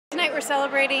Tonight we're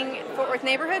celebrating Fort Worth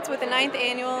neighborhoods with the 9th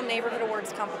annual Neighborhood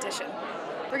Awards competition.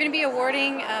 We're going to be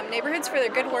awarding neighborhoods for their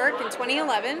good work in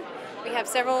 2011. We have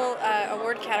several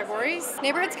award categories.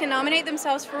 Neighborhoods can nominate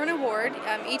themselves for an award.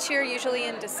 Each year, usually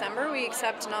in December, we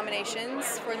accept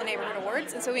nominations for the Neighborhood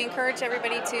Awards, and so we encourage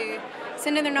everybody to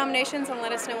send in their nominations and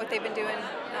let us know what they've been doing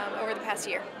over the past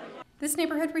year. This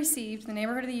neighborhood received the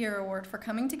Neighborhood of the Year Award for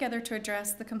coming together to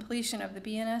address the completion of the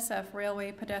BNSF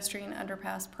Railway Pedestrian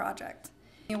Underpass project.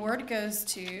 The award goes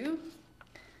to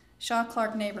Shaw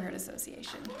Clark Neighborhood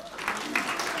Association.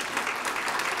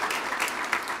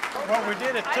 What we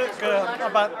did, it took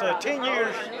about 10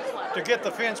 years to get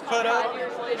the fence put up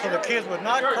so the kids would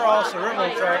not cross the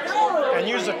railroad tracks and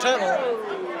use the tunnel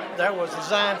that was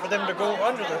designed for them to go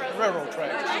under the railroad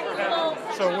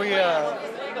tracks. So we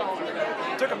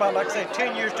took about, like I say,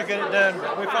 10 years to get it done,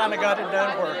 but we finally got it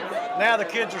done where now the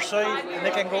kids are safe and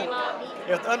they can go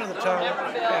under the tunnel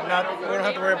and we don't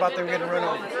have to worry about them getting run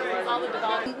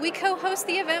over. We co-host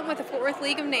the event with the Fort Worth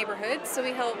League of Neighborhoods, so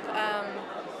we help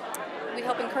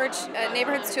encourage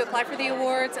neighborhoods to apply for the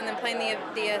awards and then plan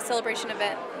the celebration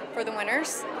event for the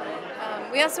winners.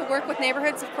 We also work with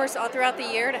neighborhoods, of course, all throughout the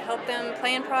year to help them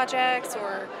plan projects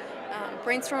or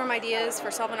brainstorm ideas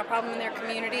for solving a problem in their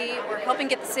community or helping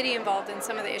get the city involved in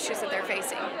some of the issues that they're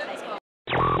facing.